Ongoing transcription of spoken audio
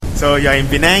So you're in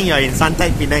Penang, you're in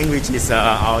Suntec Penang, which is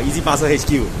our Easy Parcel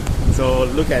HQ. So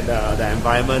look at the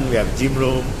environment. We have gym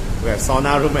room, we have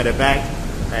sauna room at the back,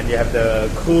 and you have the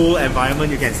cool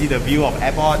environment. You can see the view of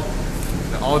airport.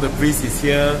 All the breeze is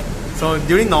here. So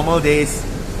during normal days,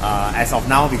 as of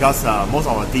now, because most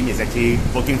of our team is actually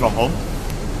working from home,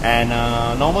 and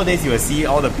normal days you will see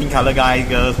all the pink color guys,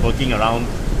 girls working around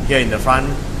here in the front,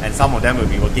 and some of them will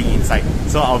be working inside.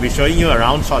 So I'll be showing you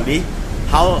around shortly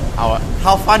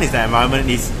how fun is the environment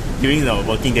is during the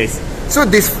working days. So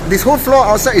this whole floor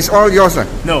outside is all yours,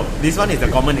 No, this one is the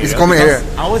common area. It's common area.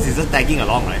 Ours is just tagging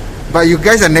along, right? But you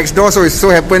guys are next door, so it so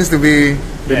happens to be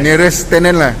the Yes. nearest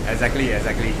tenant lah. Exactly.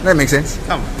 That makes sense.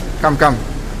 Come. Come.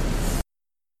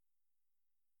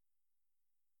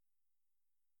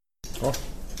 Oh,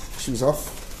 shoes off.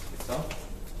 So,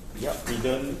 yeah,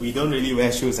 we don't really wear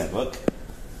shoes at work.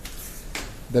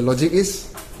 The logic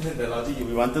is? The logic,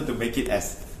 we wanted to make it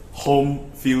as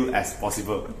home feel as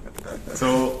possible.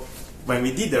 So when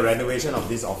we did the renovation of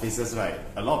these offices, right,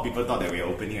 a lot of people thought that we were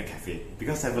opening a cafe.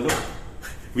 Because have a look,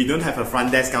 we don't have a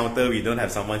front desk counter, we don't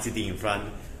have someone sitting in front,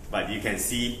 but you can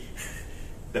see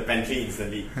the pantry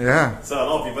instantly. Yeah. So a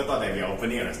lot of people thought that we are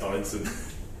opening a restaurant soon.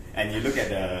 And you look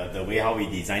at the way how we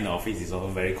design the office is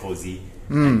also very cozy,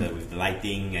 and with the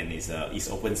lighting, and it's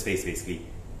open space basically.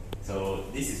 So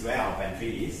this is where our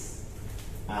pantry is.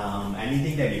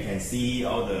 Anything that you can see,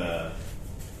 all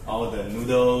the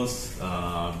noodles,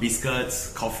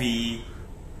 biscuits, coffee,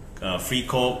 free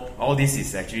Coke, all this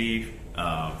is actually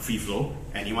free flow.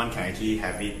 Anyone can actually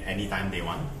have it anytime they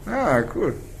want. Ah,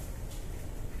 cool.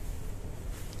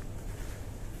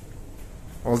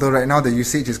 Although right now the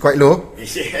usage is quite low.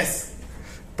 Yes.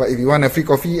 But if you want a free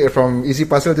coffee from Easy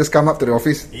Parcel, just come up to the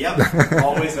office. Yep,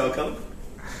 always welcome.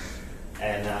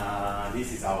 And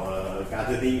this is our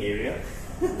gardening area.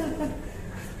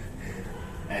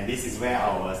 And this is where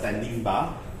our standing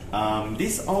bar.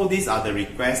 All these are the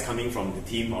requests coming from the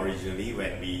team originally.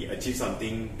 When we achieve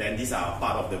something, then these are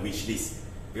part of the wish list.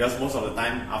 Because most of the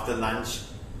time after lunch,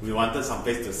 we wanted some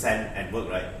place to stand and work,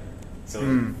 right? So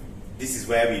this is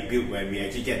where we build, when we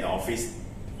actually get the office,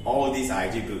 all these are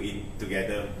actually built in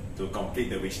together to complete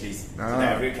the wish list. So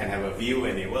that everyone can have a view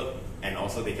when they work, and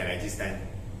also they can actually stand.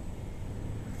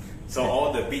 So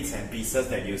all the bits and pieces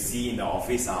that you see in the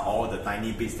office are all the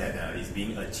tiny bits that is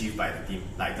being achieved by the team.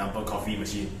 Like example, coffee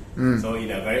machine. So in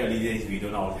the very early days, we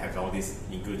don't have all this,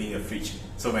 including the fridge.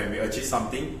 So when we achieve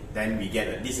something, then we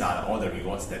get these are all the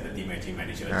rewards that the team actually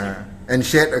managed to achieve. And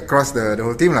shared across the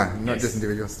whole team lah, not Yes. just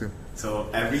individuals too. So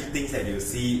everything that you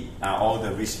see are all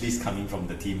the wish lists coming from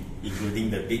the team,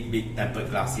 including the big tempered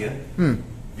glass here.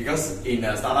 Because in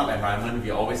a startup environment, we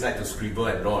always like to scribble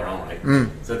and draw around, right?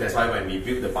 So that's why when we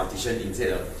build the partition,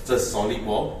 instead of just solid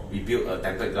wall, we build a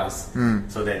tempered glass,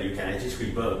 so that you can actually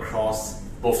scribble across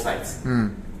both sides.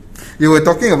 You were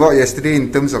talking about yesterday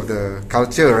in terms of the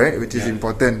culture, right? Which is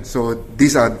important. So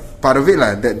these are part of it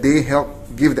lah, that they help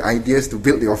give the ideas to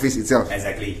build the office itself.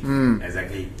 Exactly.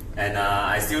 And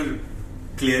I still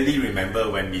clearly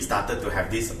remember when we started to have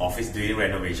this office during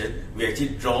renovation, we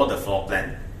actually draw the floor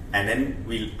plan. And then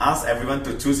we ask everyone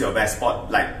to choose your best spot,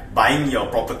 like buying your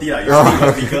property, like your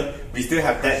speaker. We still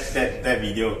have that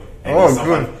video. And it's so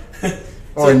good.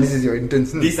 fun. And this is your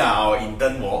interns. These are our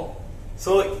intern wall.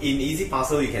 So in Easy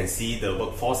Parcel, you can see the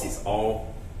workforce is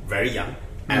all very young.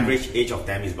 Average age of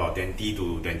them is about 20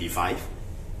 to 25.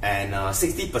 And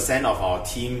 60% of our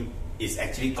team is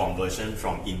actually conversion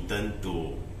from intern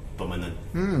to permanent,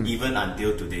 even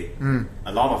until today.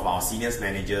 A lot of our seniors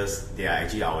managers, they are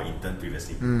actually our intern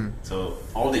previously. So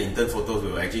all the intern photos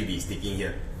will actually be sticking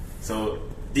here. So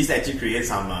this actually creates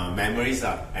some memories,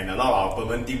 and a lot of our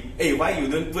permanent team, hey, why you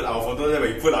don't put our photo there, but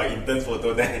you put our intern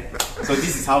photo there? So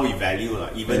this is how we value,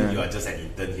 even you are just an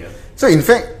intern here. So in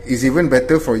fact, it's even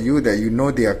better for you that you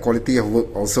know their quality of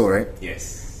work also, right?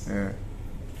 Yes.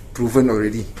 Proven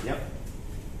already. Yep.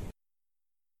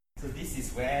 So this is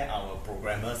where our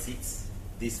programmer sits,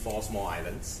 these 4 small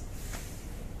islands.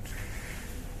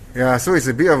 Yeah, so it's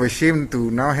a bit of a shame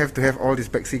to now have to have all this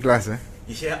plexiglass.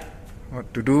 Yeah.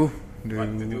 What to do?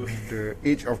 What to do. The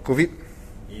age of COVID.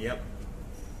 Yep.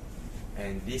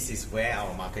 And this is where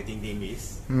our marketing team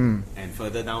is. And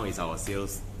further down is our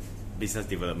sales business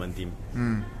development team.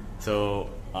 So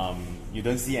you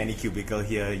don't see any cubicle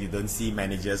here, you don't see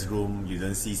manager's room, you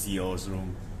don't see CEO's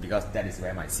room, because that is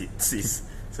where my seat is.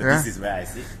 So this is where I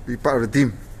sit. Be part of the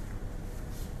team.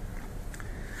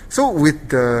 So with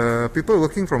the people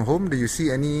working from home, do you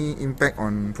see any impact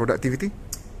on productivity?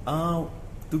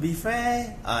 To be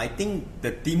fair, I think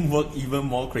the team worked even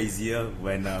more crazier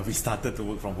when we started to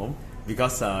work from home.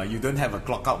 because you don't have a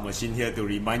clock out machine here to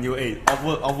remind you, hey,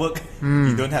 off work.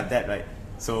 You don't have that, right?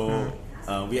 So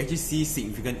we actually see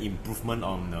significant improvement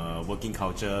on working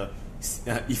culture,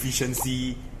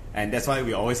 efficiency, and that's why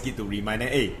we always get to remind them,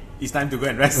 hey, it's time to go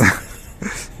and rest.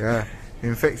 Yeah.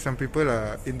 In fact, some people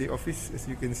are in the office, as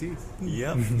you can see.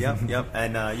 Yep.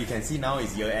 And you can see now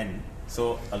it's year end.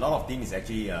 So a lot of teams is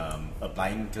actually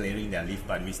clearing their leave,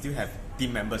 but we still have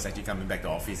team members actually coming back to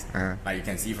office. Like you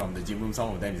can see from the gym room,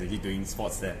 some of them is actually doing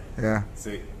sports there. Yeah.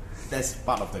 So that's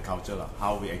part of the culture,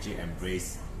 how we actually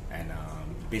embrace, and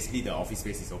basically the office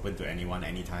space is open to anyone,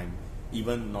 anytime.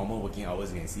 Even normal working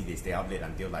hours, you can see they stay up late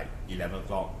until like 11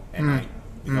 o'clock at night,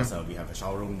 because we have a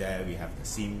shower room there, we have the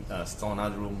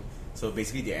sauna room. So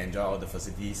basically they enjoy all the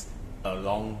facilities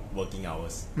along working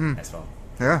hours as well.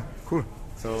 Yeah, cool.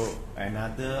 So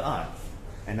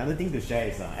another thing to share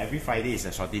is every Friday is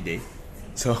a shorty day.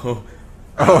 So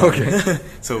okay.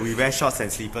 so we wear shorts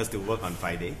and slippers to work on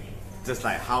Friday, just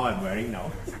like how I'm wearing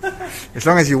now. As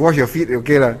long as you wash your feet,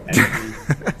 okay lah.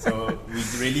 So we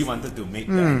really wanted to make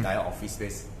the entire office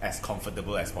space as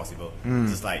comfortable as possible.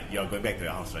 Just like you're going back to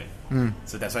your house, right?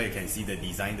 So that's why you can see the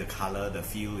design, the color, the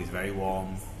feel is very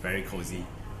warm, very cozy.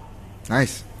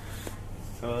 Nice.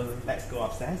 So let's go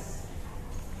upstairs.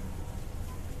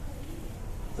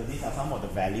 So these are some of the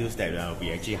values that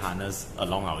we actually harness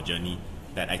along our journey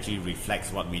that actually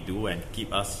reflects what we do and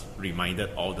keep us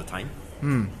reminded all the time.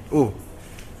 Oh,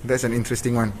 that's an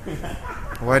interesting one.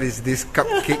 What is this?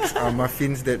 Cupcakes are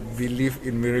muffins that believe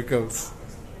in miracles.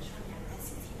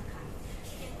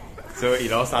 So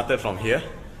it all started from here.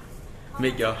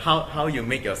 How you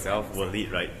make yourself worth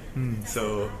it, right?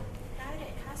 So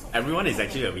everyone is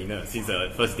actually a winner since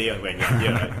the first day when you're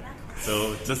here, right?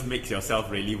 So just make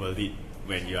yourself really worth it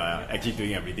when you are actually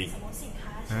doing everything.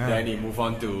 Then you move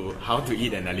on to how to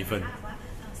eat an elephant.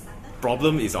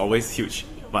 Problem is always huge,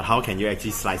 but how can you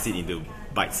actually slice it into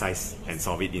bite size and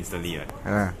solve it instantly,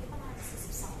 right?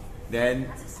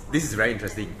 Then this is very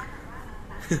interesting.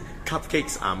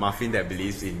 Cupcakes are muffin that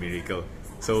believes in miracle.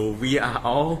 So we are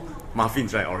all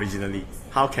muffins, right, originally.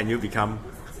 How can you become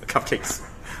cupcakes?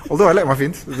 Although I like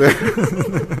muffins.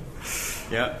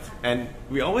 Yeah, and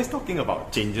we're always talking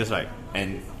about changes, right?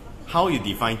 And how you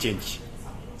define change.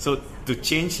 So to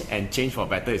change and change for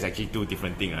better is actually two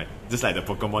different things, right? Just like the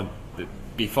Pokemon, the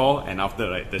before and after,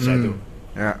 right? The shadow.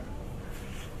 Yeah.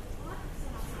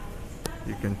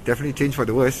 You can definitely change for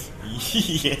the worse.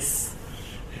 Yes.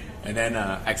 And then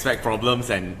expect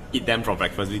problems and eat them for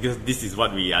breakfast, because this is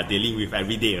what we are dealing with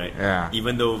every day, right? Yeah.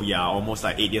 Even though we are almost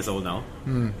like 8 years old now,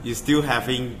 you're still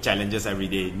having challenges every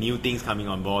day, new things coming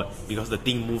on board, because the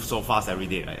thing moves so fast every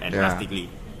day, right? And drastically.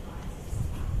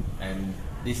 And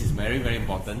this is very, very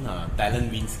important.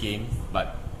 Talent wins game,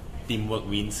 but teamwork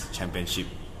wins championship.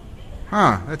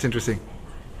 That's interesting.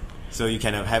 So you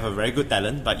can have a very good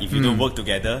talent, but if you don't work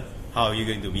together, how are you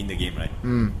going to win the game, right?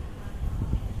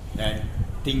 And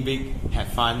think big, have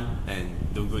fun,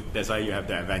 and do good. That's why you have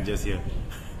the Avengers here.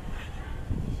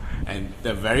 And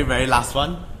the very, very last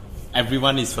one,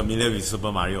 everyone is familiar with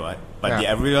Super Mario, right? But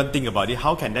everyone think about it,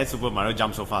 how can that Super Mario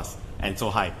jump so fast and so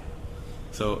high?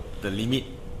 So the limit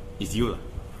is you.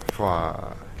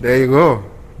 Wow. There you go.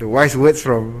 The wise words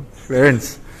from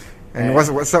Clarence. And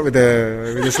what's up with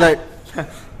the slide?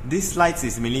 This slides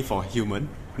is mainly for human,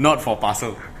 not for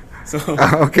puzzle. So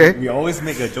okay. We always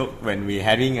make a joke when we're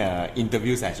having an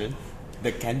interview session.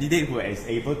 The candidate who is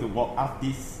able to walk up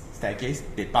this staircase,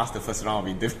 they pass the first round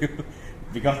of interview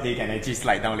because they can actually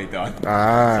slide down later on.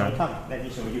 So come, let me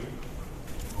show you.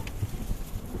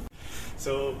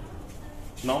 So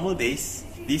normal days,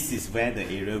 this is where the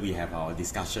area we have our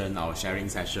discussion, our sharing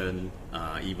session,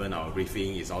 even our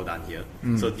briefing is all done here.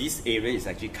 So this area is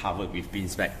actually covered with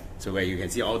beanbag. So where you can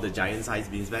see all the giant size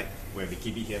beanbag, where we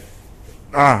keep it here.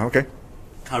 Okay.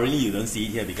 Currently you don't see it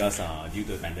here because due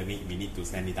to the pandemic we need to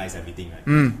sanitize everything,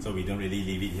 right? So we don't really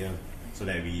leave it here, so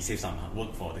that we save some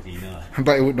work for the cleaner.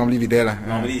 But it would normally be there.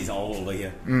 Normally it's all over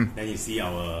here. Then you see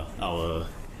our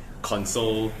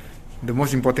console. The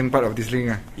most important part of this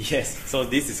ring. Yes, so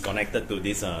this is connected to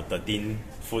this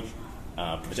 13-foot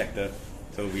projector.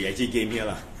 So we actually game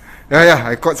here. Yeah,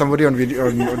 I caught somebody on video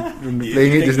on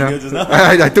playing it just now.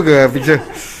 I took a picture.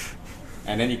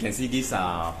 And then you can see these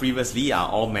previously are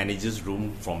all managers'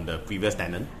 room from the previous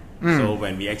tenant. So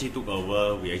when we actually took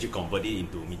over, we actually converted it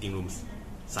into meeting rooms,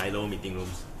 silo meeting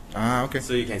rooms. Okay.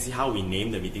 So you can see how we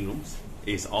name the meeting rooms.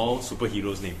 It's all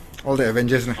superheroes' name. All the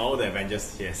Avengers. All the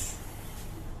Avengers, yes.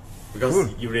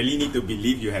 Because you really need to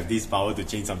believe you have this power to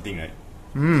change something, right?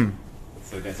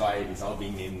 So that's why it's all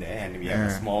being named there, and we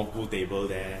have a small pool table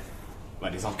there,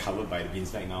 but it's all covered by the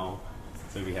beanbag now.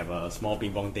 So we have a small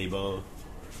ping pong table.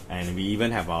 and we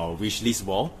even have our wish list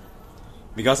wall.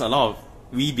 Because a lot of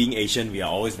we being Asian, we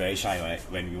are always very shy, right?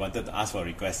 When we wanted to ask for a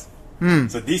request.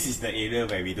 So this is the area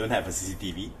where we don't have a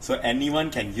CCTV. So anyone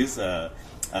can use a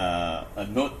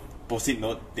note, post-it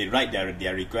note. They write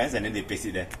their request and then they paste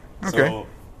it there. Okay. So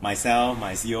myself,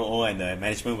 my COO, and the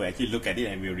management will actually look at it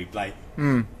and will reply.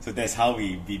 So that's how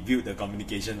we build the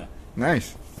communication.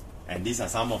 Nice. And these are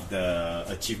some of the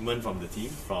achievements from the team,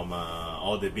 from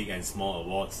all the big and small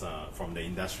awards from the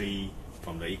industry,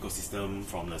 from the ecosystem,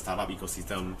 from the startup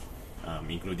ecosystem,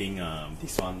 including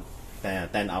this one,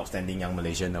 10 Outstanding Young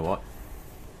Malaysian Award.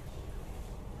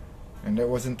 And that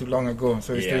wasn't too long ago,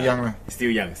 so it's still young.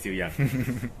 Still young.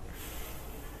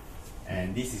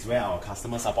 And this is where our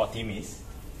customer support team is.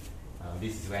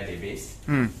 This is where they're based.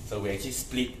 So we actually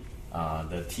split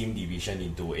the team division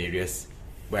into areas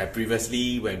where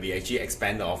previously when we actually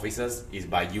expand the offices is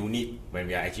by unit when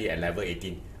we are actually at level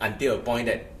 18 until a point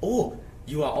that, oh,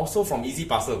 you are also from Easy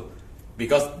Parcel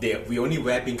because we only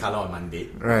wear pink color on Monday.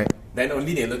 Right. Then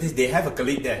only they notice they have a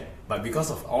colleague there, but because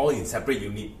of all in separate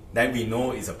unit, then we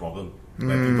know it's a problem.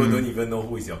 When people don't even know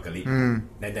who is your colleague,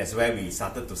 then that's where we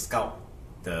started to scout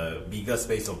the bigger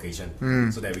space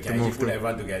location so that we can actually put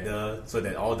everyone together so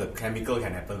that all the chemical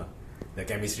can happen, the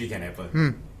chemistry can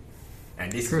happen.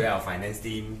 And this is where our finance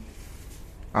team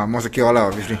More secure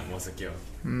lah, obviously. more secure.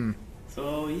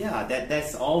 So yeah,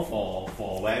 that's all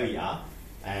for where we are,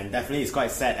 and definitely it's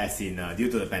quite sad as in due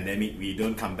to the pandemic we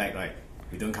don't come back, right?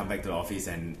 We don't come back to the office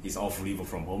and it's all fully work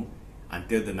from home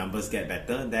until the numbers get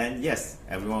better. Then yes,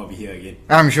 everyone will be here again.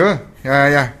 I'm sure.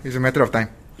 Yeah. It's a matter of time.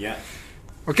 Yeah.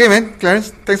 Okay, man.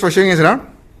 Clarence, thanks for showing us around.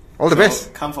 All the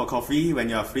best. Come for coffee when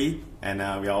you are free, and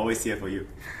we are always here for you.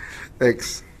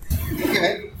 Thanks. Okay,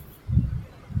 man.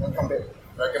 Welcome back.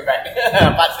 Welcome back.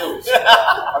 Part 2.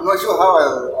 I'm not sure how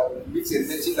I'll mix it and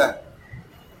match it lah.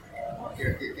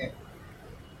 Okay.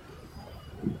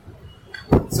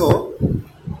 So,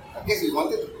 I guess we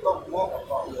wanted to talk more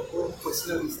about your own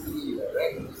personal history,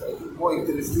 right? It's more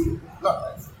interesting.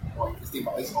 Not more interesting,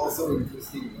 but it's also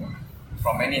interesting.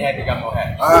 From many hair become more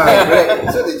hair. Right.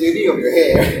 So the journey of your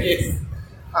hair. Yes.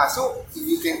 So if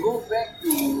you can go back to,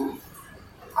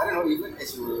 I don't know, even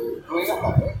as you were growing up,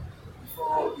 right?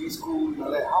 Before preschool,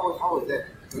 like, how was that?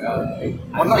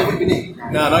 Or not even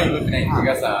Penang? No, not even Penang.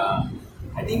 Because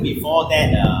I think before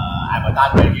that, I'm a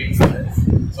done graduate student.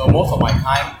 So most of my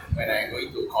time when I go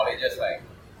into colleges, like,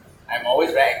 I'm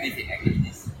always very active in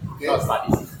activities, not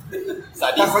studies.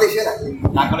 Tak college lah.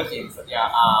 Not college in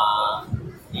Starbucks.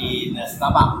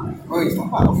 Oh, in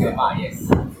Starbucks. Okay. Starbucks, yes.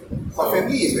 But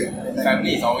family is where?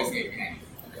 Family is always in Penang.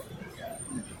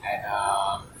 And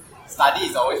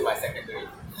study is always my secondary.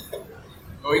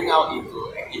 Going out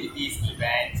into activities,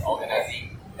 events,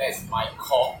 organizing, that's my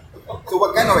core. So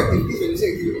what kind of activities when you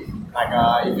say activities? Like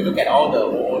if you look at all the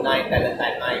 009, Talent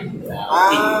Timeline,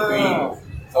 Green.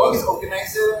 So all this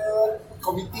organizer,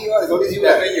 committee, all this you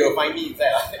Definitely you will find me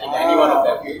inside in any one of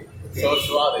them. Okay. So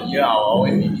throughout the year, I will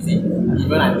always be busy.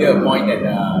 Even until a point that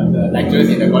the lecturers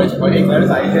in the college call, hey,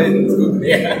 Clarence, are you here in school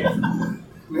today?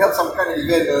 We have some kind of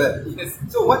event or that. Yes.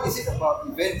 So what is it about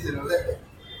events and all that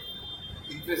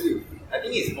interests you? I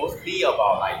think it's mostly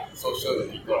about like social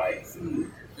with people, right?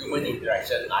 Human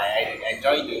interaction. I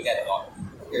enjoy doing that a lot.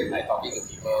 Okay. Like talking to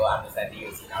people, understanding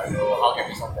the scenario, how can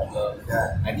we solve problems.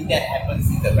 Yeah. I think that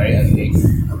happens in the very early days.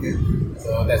 Okay.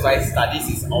 So that's why studies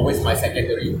is always my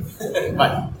secondary.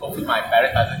 But hopefully my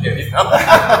parents doesn't hear this now.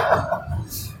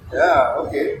 Yeah.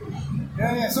 Okay.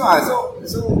 Yeah. So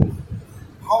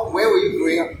where were you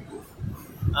growing up?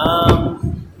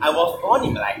 I was born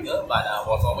in Malacca, but I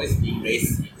was always being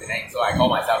raised in Penang. So I call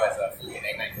myself as a full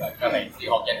Penangites. Because I see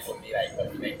Hokkien food, like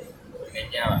Penang.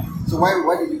 So why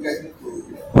did you guys move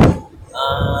to?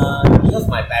 Because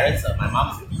my parents, my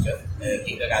mom is a teacher, a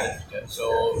kindergarten teacher. So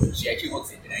she actually works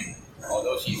in Penang,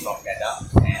 although she's from Kedah,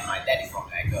 and my dad is from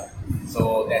Malacca.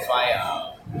 So that's why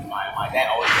my dad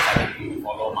always decided to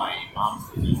follow my mom's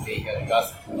stay here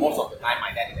because most of the time my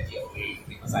dad is actually away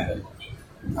because I was working.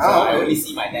 So I only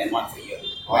see my dad once a year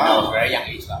when I was very young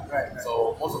age. Right.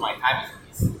 So most of my time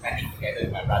is spending together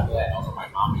with my brother and also my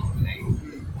mom in Penang.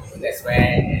 So that's where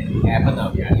it happened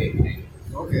we are here in Penang.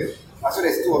 Okay. So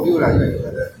there's two of you lah, you and your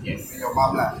brother. Yes. And your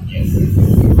mom lah. Yes.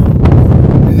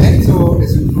 And then so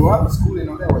as you grew up, school and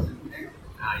all that was in Penang.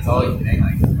 It's all in Penang,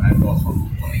 like when I was from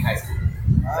Penang High School.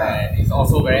 And it's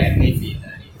also very active in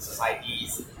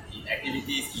societies, in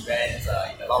activities, events,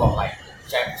 in a lot of like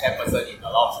chairperson in a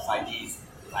lot of societies,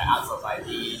 like art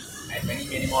society, and many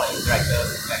more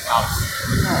interactors,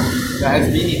 clubs. That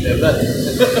has been in the blood.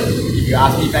 If you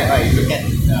ask me back, right, you look at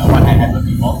what had happened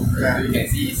before, you can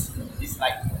see it's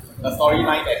like a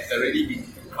storyline that's already been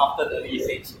crafted early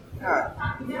stage. Yeah,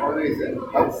 always.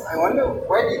 I wonder,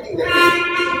 why do you think that is?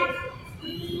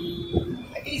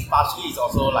 I think it's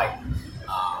also like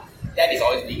dad is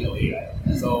always being away,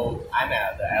 right? So I'm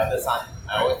the elder son.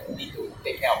 I always need to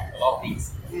take care of a lot of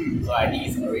things. So I think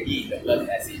it's already in the blood,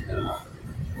 as in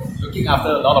looking after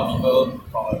a lot of people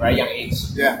from a very young age.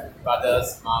 Yeah.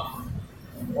 Brothers, mom.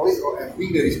 Always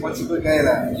being the responsible guy.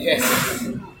 Yes.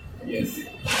 Yes.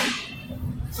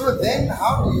 So then,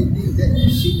 how do you think that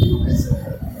shaped you as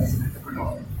an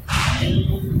entrepreneur?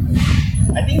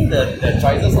 I think the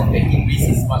choices of taking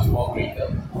risks is much more greater,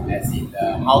 as in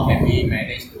how can we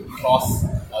manage to cross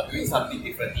doing something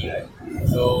differently, right?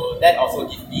 So that also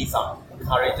gives me some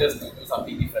courageous to do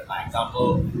something different. Like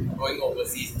example, going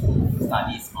overseas to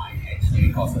study my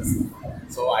engineering courses.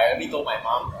 So I only told my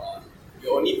mom,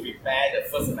 you only prepare the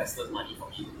first semester's money for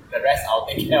me. The rest I'll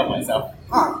take care of myself.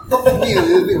 Talk to me a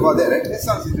little bit about that, right? That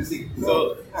sounds interesting.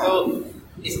 So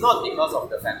it's not because of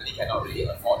the family cannot really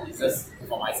afford. It's just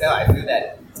for myself, I feel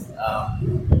that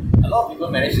a lot of people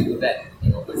manage to do that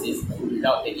in overseas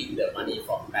without taking the money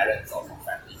from parents or from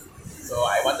families. So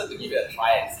I wanted to give it a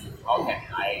try and see how can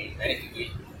I manage to do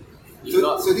it.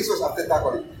 So this was after TAR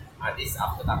College? This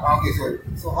after TAR Okay,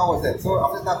 so how was that? So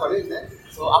after TAR College then?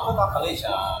 So after TAR College,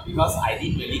 because I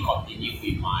didn't really continue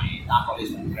with my TAR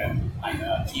College program, like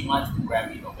a 3-month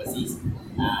program in overseas,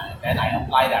 then I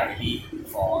applied directly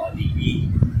for a degree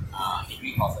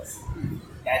courses.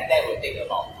 Then that will take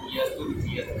about 2 to 3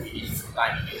 years to finish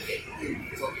time in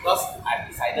UK. So because I've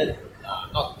decided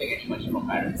not to take any money from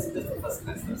parents, just the first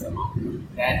semester's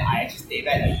amount, then I actually stayed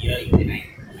back a year in Penang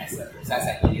as a process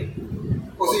engineer.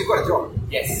 Oh, so you got a job?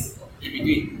 Yes, in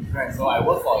between. Right. So I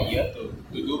work for a year to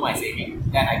do my saving,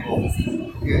 then I go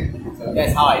overseas. Okay. So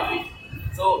that's how I do it.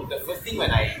 So the first thing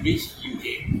when I reach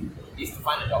UK is to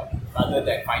find a job rather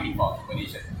than finding for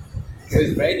accommodation. So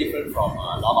it's very different from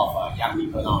a lot of young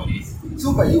people nowadays.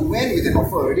 So, but you went with an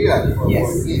offer already, for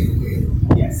Yes. okay.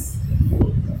 Yes.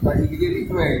 But you didn't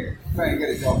try and get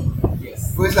a job.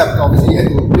 Yes. First, obviously, you had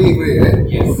to pay for it, right?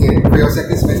 Yes. Okay, for your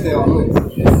second semester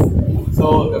onwards. Yes.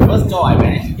 So the first job I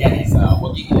managed to get is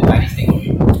working in the Chinese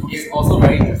takeaway. It's also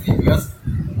very interesting because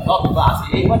a lot of people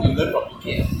ask me, hey, what do you learn from UK?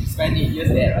 You spent 8 years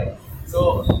there, right?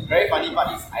 So very funny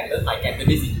part is I learned my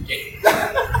Cantonese in UK.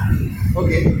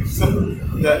 Okay. So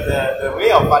the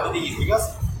way of funny is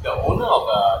because the owner of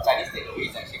the Chinese takeaway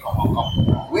is actually from Hong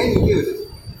Kong. When you came was it?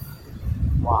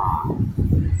 Wow.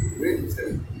 Where did you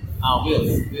study? Wales.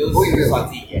 Oh, in Wales.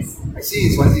 Swansea, yes. I see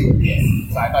in Swansea. Yes.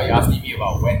 So I thought you asked me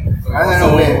about when. So I don't so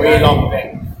know when. way long back.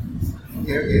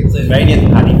 Okay. So it's very near to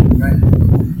Cardiff. Right.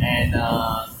 And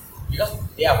because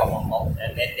they are from Hong Kong,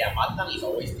 and then their mother tongue is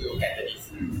always still Cantonese,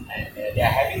 and they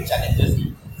are having challenges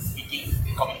in speaking,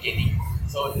 in communicating.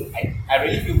 So I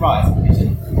really feel proud as a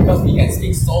Malaysian because we can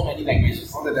speak so many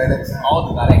languages, All the dialects. all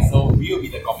the dialects. So we will be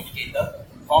the communicator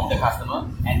from the customer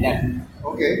and them.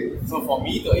 Okay. So for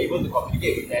me to able to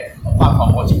communicate with them, apart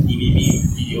from watching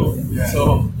TVB video, Yeah.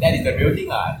 so that is the real thing.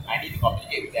 I need to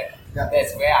communicate with them. Yeah.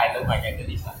 That's where I learn my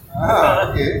Cantonese.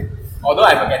 Okay. Although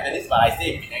I'm a Cantonese, but I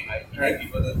stay in Penang, right? Penang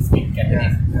people don't speak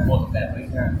Cantonese, Yeah. most of them, right?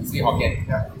 Yeah. They speak Hokkien.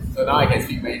 Yeah. So now I can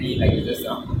speak many languages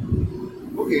now.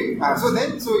 Okay.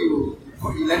 So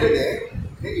you landed there,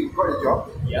 then you got a job,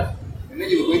 Yeah. and then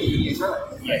you were going to uni as well.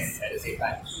 Yes, at the same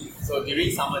time. So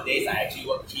during summer days, I actually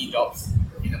work 3 jobs.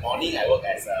 In the morning, I work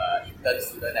as an intern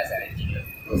student as an engineer,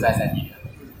 process engineer.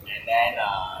 And then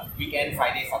weekend,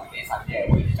 Friday, Saturday, Sunday,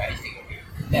 I work in the Chinese takeaway.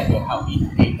 That will help me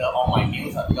to cater all my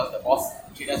meals because the boss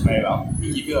treats us very well.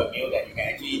 He give you a meal that you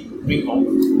can actually bring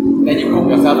home. Then you cook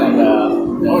yourself like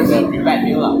the prepared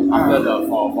meal after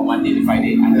for Monday to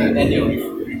Friday. And then they will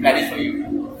replenish for you.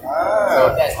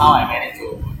 So that's how I managed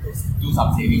to do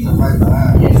some savings.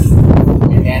 Yes.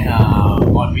 And then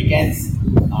on weekends,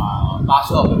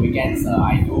 partial of the weekends,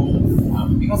 I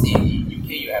do because in UK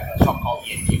you have a shop called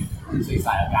E&Q. So it's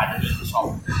like a gardening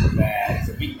shop where it's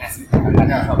a big massive gardening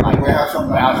shop like warehouse shop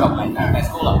like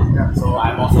Tesco. So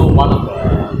I'm also one of the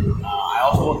I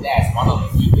also work there as one of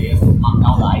the key players to mark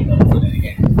down the items so that they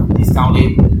can discount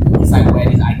it, decide where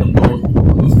this item goes,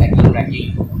 do stacking,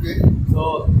 racking. Okay.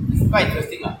 So it's quite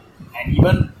interesting. And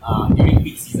even during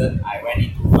peak season, I went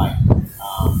into like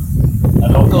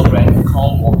a local brand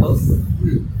called Walters.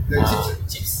 The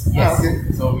Chips. Yes.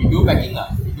 Okay. So we do packing.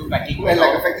 We do packing. Well,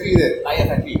 like a factory there. Like a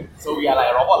factory. So we are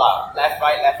like a robot. Left,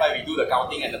 right. We do the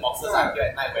counting and the boxes until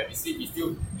at night when we sleep, we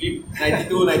still keep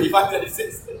 92, 95,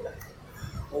 36.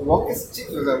 Walker's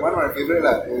chips was one of my favorite.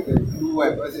 The blue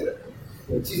one, what is it?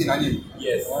 The cheese and onion.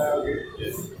 Yes. Okay.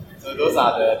 Yes. So those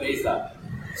are the days.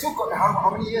 So, how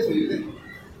many years were you there?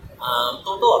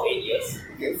 Total of 8 years.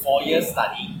 Okay. 4 years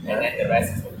study and then the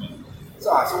rest is working.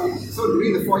 So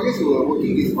during the 4 years, you were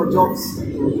working these odd jobs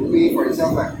to pay for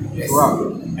yourself, like, Yes.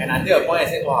 wow. And until a point I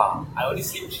said, wow, I only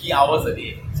sleep 3 hours a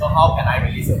day. So how can I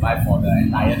really survive for the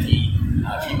entire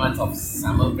 3 months of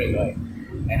summer break, right?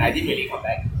 And I didn't really come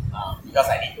back because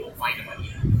I need to find the money.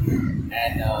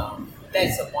 And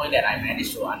that's the point that I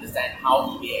managed to understand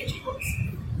how eBay actually works.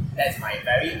 That's my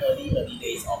very early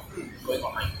days of going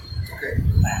online. Okay.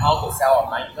 Like how to sell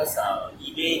online, because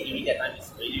eBay during that time is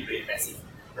really, really massive.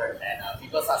 Right. And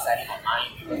people start selling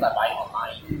online, people start buying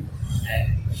online, and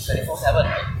it's 24/7,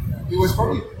 right? It was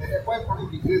probably, at that point,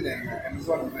 probably bigger than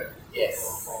Amazon even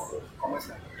Yes. for commerce.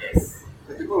 Yes.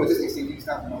 The people were just exchanging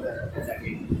stuff and all that.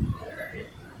 Exactly.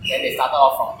 Then they started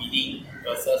off from bidding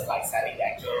versus like selling the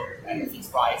actual at a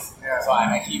fixed price. Yeah. So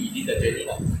I'm actually within the journey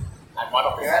now. I'm one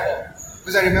of the sellers.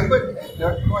 Because I remember at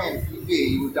that point,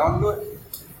 eBay, you would download,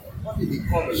 what did they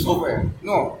call the software?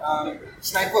 No,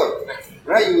 Sniper.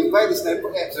 Right, you would buy the Sniper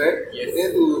apps, right? Yes.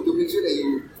 Then to make sure that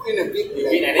you put in a bid, You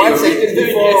like bid and then 1 you second read.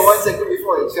 before, Yes. 1 second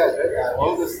before it charge, right?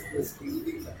 All those crazy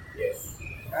things. Yes.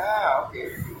 Okay.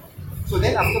 So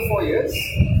then after 4 years,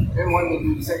 then what would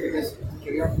you decide to just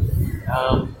carry on?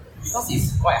 Because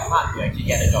it's quite hard to actually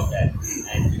get a job there,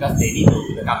 and because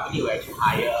the company will actually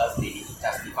hire us, they need to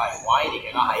justify why they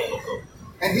cannot hire local.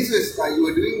 And this was, you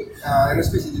were doing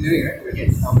aerospace engineering, right?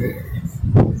 Yes. Okay.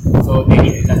 So they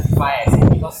need to justify as in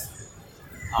because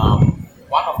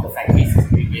one of the factories is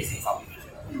based in Southeast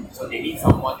Asia. So they need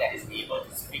someone that is able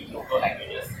to speak local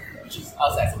languages, which is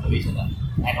us as a Malaysian,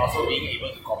 and also being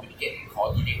able to communicate and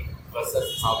coordinate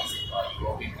versus Southeast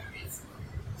European countries.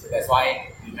 So that's why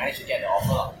we managed to get the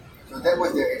offer. So that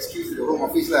was the excuse to the home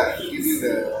office lah, to give you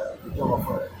the job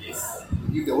offer. Yes.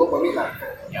 Give the work permit lah.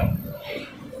 Yep.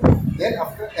 Then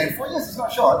after, and 4 years is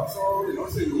not short, so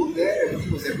so you work there,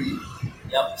 everything was happy.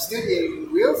 Yep. Still in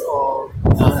Wales or?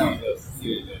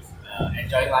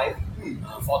 Enjoy life.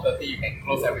 4:30 you can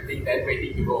close everything, then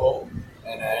waiting to go home.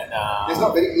 And then It's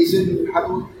not very Asian hard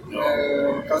work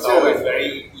it's culture. always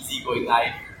very easy going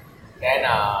life. Then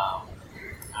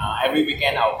every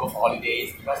weekend I'll go for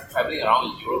holidays because traveling around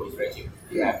in Europe is very cheap.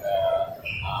 You have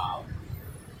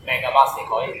mega bus, they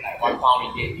call it, like £1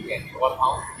 ringgit. You can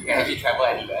 £1, you can actually travel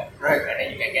anywhere. Right. And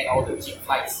then you can get all the cheap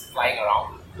flights flying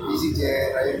around.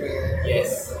 EasyJet, Ryanair.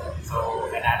 Yes. So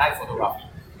and I like photography.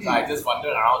 So I just wander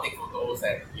around, take photos,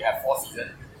 and you have 4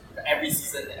 seasons. Every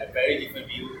season a very different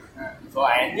view. So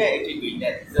I enjoy actually doing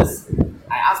that. Just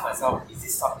I ask myself, is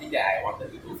this something that I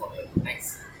wanted to do for the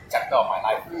next chapter of my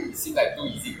life? It seems like too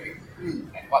easy going.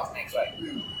 And what's next, right?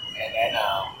 And then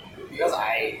because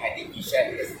I think we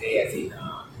shared yesterday as in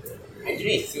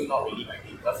engineering is still not really my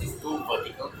thing because it's too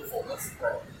vertical, too focused.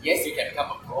 Yes, you can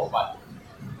become a pro, but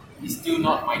it's still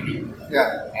not my thing.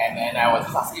 Yeah. And then I was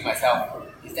just asking myself,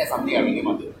 is that something I really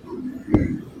want to do?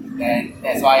 Then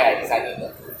that's why I decided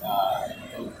to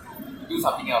do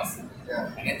something else.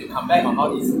 Yeah. And then to come back or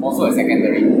not is also a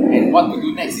secondary. And what to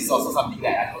do next is also something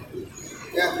that I don't do.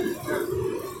 Yeah.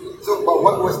 So, but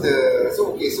what was the,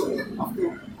 so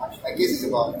after, I guess it's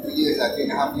about 3 years,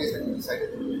 3.5 years when you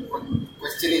decided to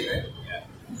question it, right? Yeah.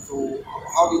 So,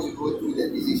 how did you go through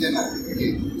that decision?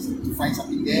 Okay, to find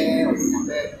something there or to come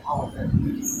back? How was that?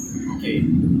 Okay.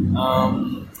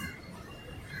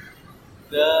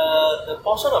 The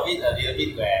portion of it a little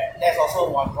bit where there's also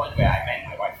one point where I met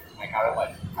my wife, my current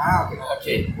wife. Okay.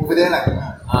 Okay. Over there, like.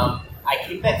 I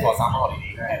came back for summer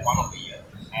holiday at one of the year,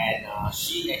 and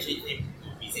she actually came to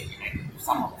visit Penang with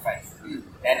some of her friends.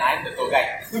 Then I'm the tour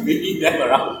guide, bringing them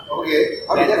around. Okay.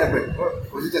 How did that happen?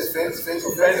 Was it just friends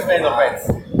of friends? Friends of friends.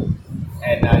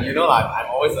 And I'm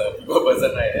always a people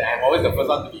person, right? I'm always the first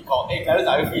one to be called. Hey, Clarence,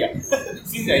 are you free?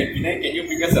 Since you're in Penang, can you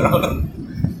bring us around?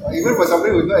 Even for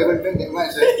somebody who's not even spent that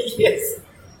much, right? Yes.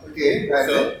 Okay. Right.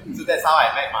 So that's how I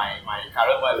met my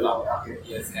current wife now. Okay.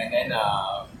 Yes, and then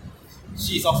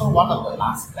she's also one of the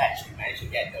last batch who managed to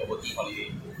get the working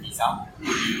holiday visa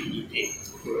in UK.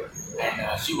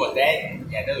 And she was there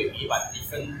together with me, but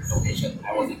different location.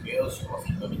 I was in Wales, she was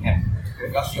in Birmingham.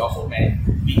 Because she also managed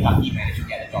to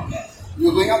get a job there. You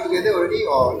were going out together already,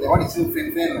 or that one is still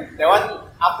friend? That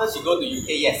one, after she go to UK,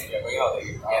 yes, we are going out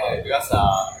together because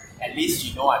at least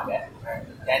she know I'm there.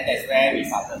 Then that's where we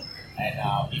started. And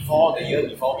the year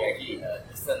before, we actually in a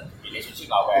distant relationship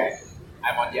where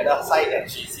I'm on the other side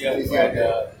and she's here.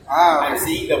 I'm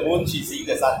seeing the moon, she's seeing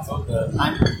the sun. So the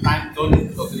time zone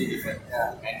is totally different.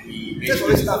 Yeah. And we That's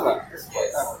always tough, lah.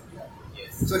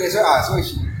 Yes. So that's why, so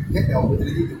she get the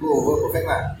opportunity to go over perfect,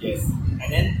 lah. Yes. And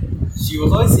then she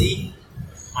was always seeing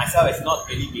myself as not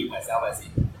really being myself as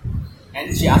in.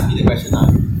 And she asked me the question,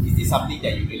 is this something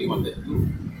that you really wanted to do?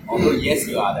 Although yes,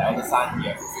 you are the elder son, you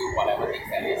have to feel whatever things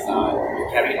that is, you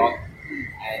carry on.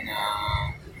 And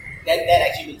that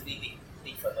actually makes me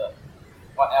think further.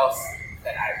 What else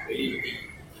that I really looking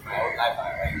in my own life,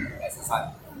 like as a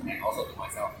son, and also to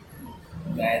myself.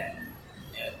 Then,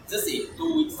 just in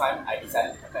 2 weeks' time, I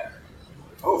decided to come back.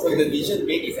 Oh, So the decision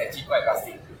made is actually quite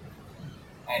drastic.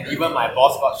 And even my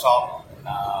boss got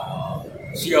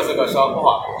shocked. She also got shocked.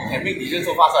 Oh, you can make decisions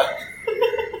so fast. Right?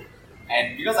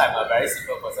 And because I'm a very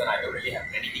simple person, I don't really have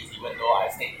many things, even though I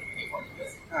stayed in UK for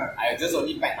years. I just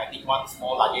only pack my thing, one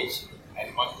small luggage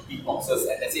and one big boxes,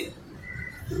 and that's it.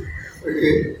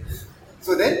 Okay.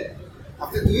 So then,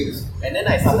 after 2 weeks, And then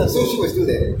I started so she was still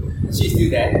there. she's still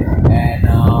there, and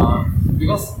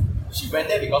because she went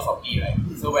there because of me, right?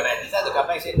 So when I decided to come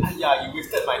back, she said, "Ayah, you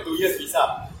wasted my 2 years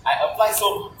visa. I applied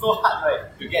so hard,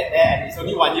 right, to get there, and it's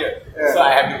only 1 year, Yeah. so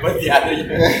I have to burn the other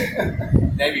year."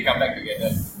 Then we come back together.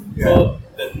 Yeah. So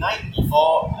the night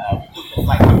before we took the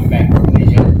flight coming back to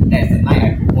Malaysia, that's the night I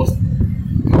proposed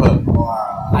to her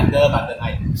Wow. under London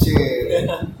night. Shit.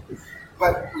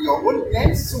 But your own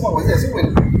plans, so what was that? So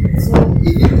in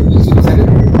 2 weeks you decided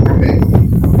to come back.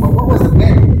 But what was the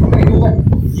plan? Come back do what?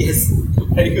 Yes,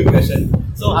 very good question.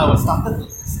 So I was started to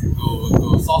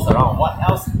source around what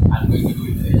else I'm going to do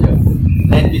in Malaysia.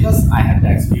 And because I have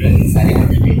the experience in selling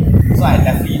everything, so I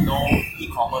definitely know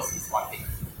e-commerce is one thing.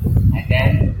 And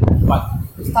then, but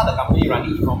to start a company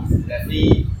running e-commerce is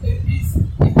definitely is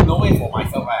no way for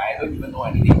myself. I don't even know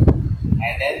anything.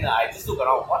 And then I just look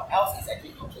around what else is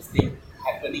actually interesting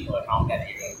happening around that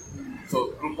area.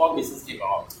 So Groupon business came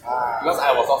around. Because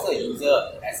I was also a user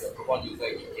as a Groupon user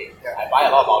in UK. Yeah. I buy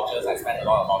a lot of vouchers, I spend a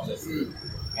lot of vouchers.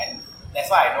 And that's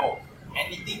why I know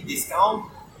anything discount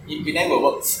in Penang will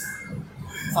work.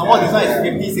 Some more this one is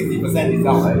 50-60%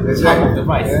 discount, right? That's Half right. of the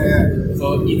price. Yeah.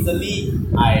 So instantly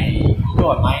I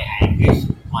go online, I engage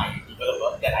my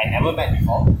developer that I never met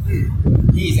before.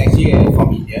 He is actually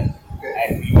from India.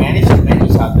 And we managed to meet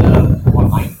each other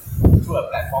online through a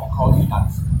platform called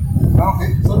Enuts.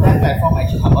 Okay. So that platform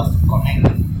actually helps us to connect.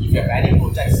 If you have any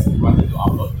projects you wanted to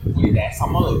upload, put it there,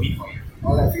 someone will bid for it.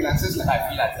 All like freelancers like. Like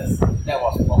freelancers. That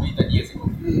was probably 30 years ago.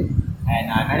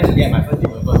 And I managed to get my first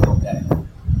developers from that.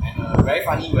 And very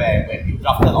funny where when we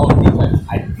drafted all the things, right,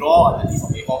 I draw on a piece of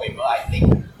A4 paper, I take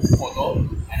photo,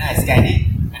 and then I scan it,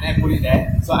 and then I put it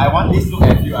there. So I want this look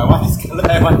at you, I want this color,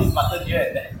 I want this button here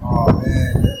and there. Oh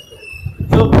man.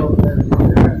 So,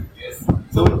 Yeah. yes.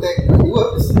 So that it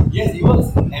works. Yes, it works.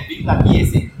 And being lucky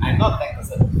is it, I'm not a tech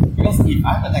person. Because if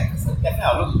I'm a tech person, definitely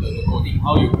I'll look into the coding,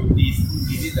 how you do this,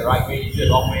 is it the right way, is it the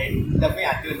wrong way? Definitely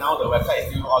until now the website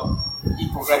is still in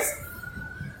progress.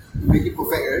 You make it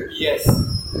perfect, right? Yes,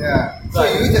 Yeah. So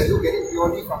you just look at it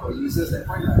purely from a user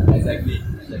standpoint. exactly.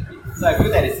 So I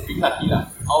feel that it's being lucky lah.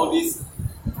 All this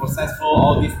process flow,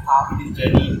 all this path, this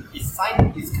journey, it's kind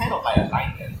of like a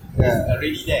line there. Yeah. It's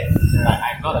already there. Like,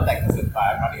 I'm not a tech person, but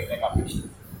I'm running a tech company.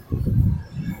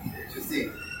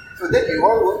 Interesting. So then it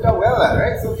all worked out well,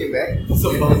 right? So came back.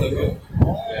 So far so good.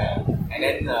 Yeah. And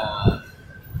then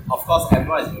of course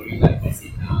everyone is worried like I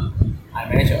said, I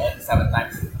managed to earn 7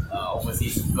 times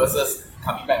overseas versus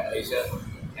coming back Malaysia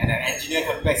and an engineer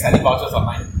coming back selling vouchers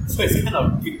online. So it's kind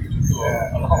of big to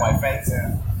a lot of my friends.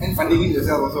 Yeah. And funding it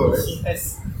yourself also, right?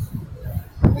 Yes.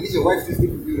 At least your wife still stick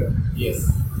with you, Yes.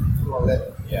 through all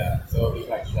that. Yeah. So big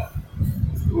lucky lah.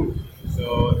 Cool.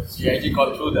 So she actually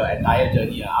gone through the entire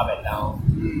journey up and down.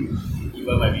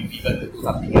 Even when we pivot to do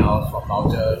something else from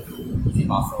voucher to easy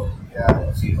parcel.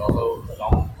 Yeah. She's also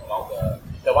along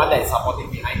the one that is supporting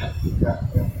behind her. Yeah.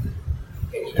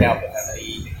 Taking care of the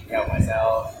family, taking care of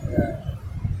myself. Yeah.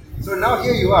 So now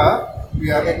here you are.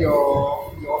 We are at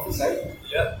your office side.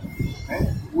 Yeah. Right?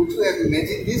 Would you have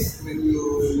imagined this when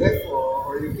you left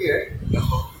for UK, right?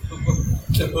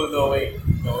 No way.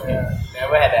 Yeah.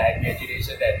 Never had the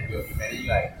imagination that we will be managing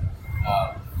like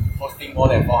hosting more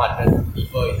than 400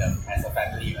 people as a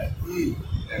family, right?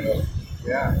 Never.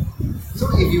 Yeah. So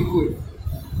if you could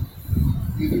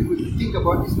think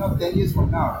about this now 10 years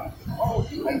from now, right? What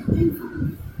would you like to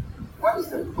do? What is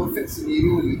the perfect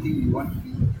scenario you think you want to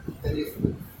be 10 years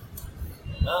from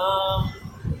now?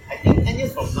 I think 10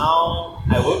 years from now,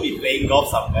 I won't be playing golf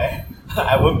somewhere.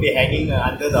 I won't be hanging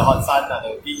under the hot sun on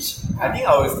the beach. I think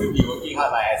I will still be working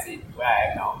hard like I said where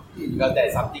I am now. Because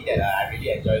that's something that I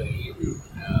really enjoy doing.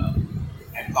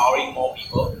 Empowering more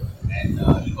people and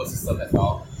ecosystem as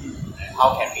well. And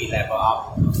how can we level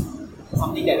up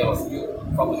something that was built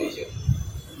from Malaysia.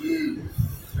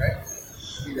 Right?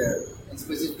 And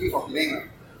specifically for Penang.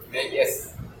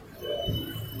 Yes.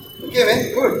 Okay, man.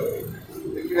 Good.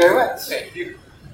 Thank you very much. Thank you.